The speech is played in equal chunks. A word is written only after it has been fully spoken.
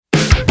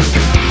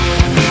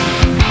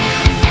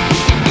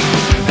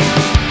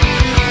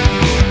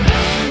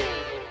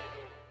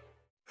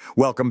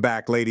Welcome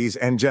back, ladies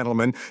and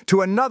gentlemen,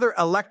 to another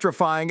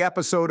electrifying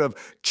episode of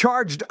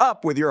Charged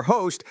Up with your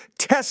host,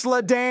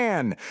 Tesla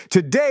Dan.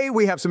 Today,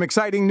 we have some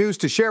exciting news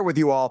to share with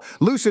you all.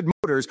 Lucid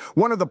Motors,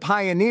 one of the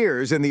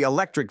pioneers in the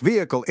electric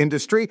vehicle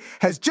industry,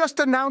 has just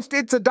announced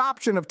its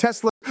adoption of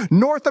Tesla's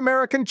North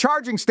American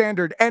charging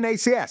standard,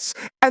 NACS.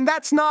 And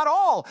that's not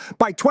all.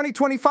 By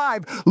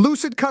 2025,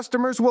 Lucid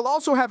customers will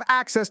also have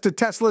access to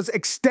Tesla's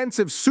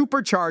extensive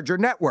Supercharger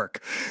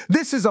network.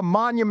 This is a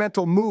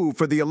monumental move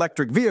for the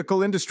electric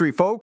vehicle industry,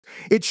 folks.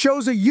 It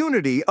shows a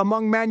unity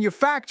among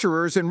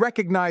manufacturers in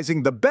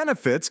recognizing the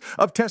benefits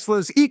of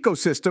Tesla's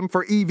ecosystem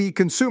for EV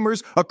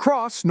consumers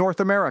across North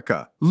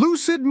America.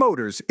 Lucid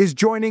Motors is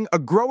joining a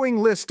growing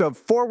list of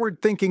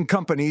forward-thinking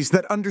companies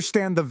that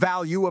understand the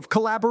value of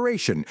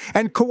collaboration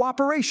and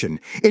cooperation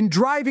in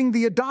driving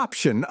the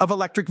adoption of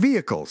electric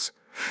vehicles.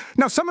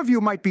 Now, some of you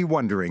might be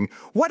wondering,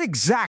 what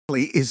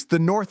exactly is the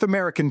North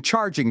American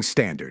Charging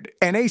Standard,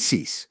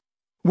 NACS?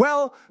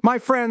 Well, my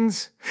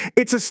friends,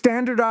 it's a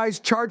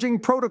standardized charging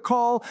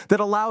protocol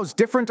that allows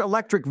different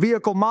electric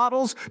vehicle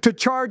models to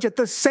charge at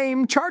the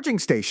same charging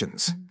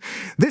stations.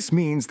 This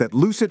means that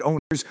Lucid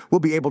owners will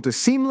be able to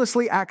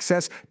seamlessly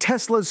access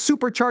Tesla's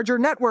Supercharger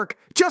network,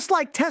 just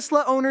like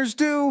Tesla owners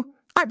do.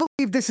 I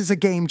believe this is a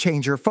game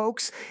changer,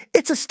 folks.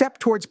 It's a step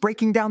towards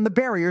breaking down the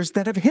barriers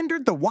that have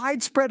hindered the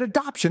widespread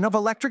adoption of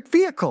electric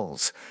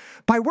vehicles.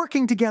 By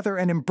working together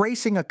and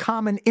embracing a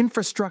common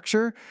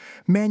infrastructure,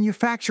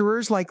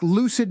 manufacturers like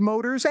Lucid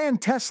Motors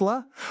and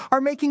Tesla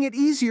are making it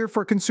easier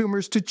for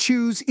consumers to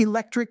choose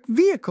electric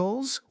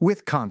vehicles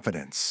with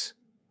confidence.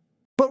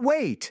 But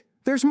wait,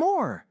 there's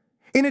more.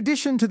 In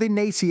addition to the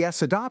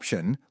NACS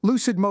adoption,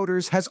 Lucid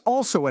Motors has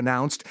also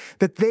announced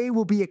that they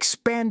will be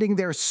expanding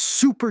their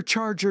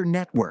Supercharger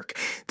network.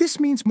 This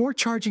means more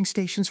charging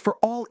stations for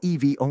all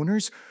EV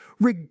owners,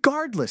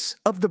 regardless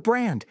of the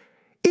brand.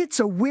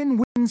 It's a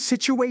win-win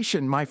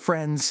situation, my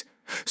friends.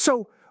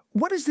 So,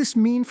 what does this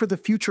mean for the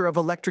future of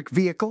electric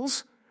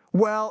vehicles?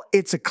 Well,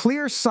 it's a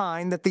clear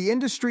sign that the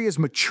industry is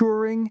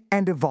maturing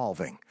and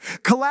evolving.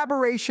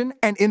 Collaboration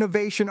and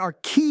innovation are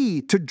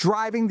key to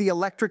driving the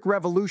electric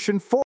revolution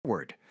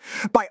forward.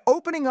 By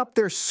opening up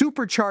their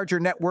Supercharger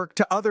network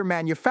to other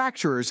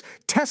manufacturers,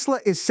 Tesla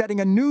is setting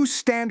a new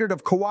standard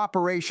of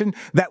cooperation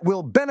that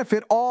will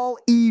benefit all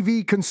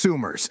EV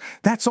consumers.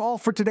 That's all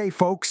for today,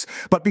 folks.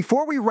 But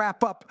before we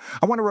wrap up,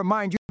 I want to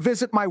remind you to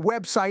visit my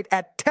website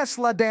at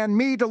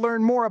TeslaDanMe to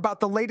learn more about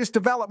the latest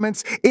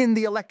developments in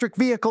the electric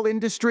vehicle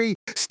industry.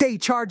 Stay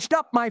charged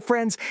up, my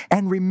friends,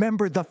 and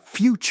remember, the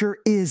future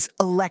is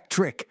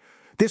electric.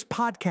 This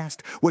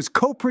podcast was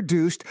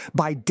co-produced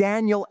by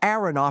Daniel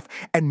Aronoff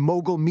and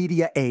Mogul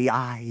Media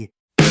AI.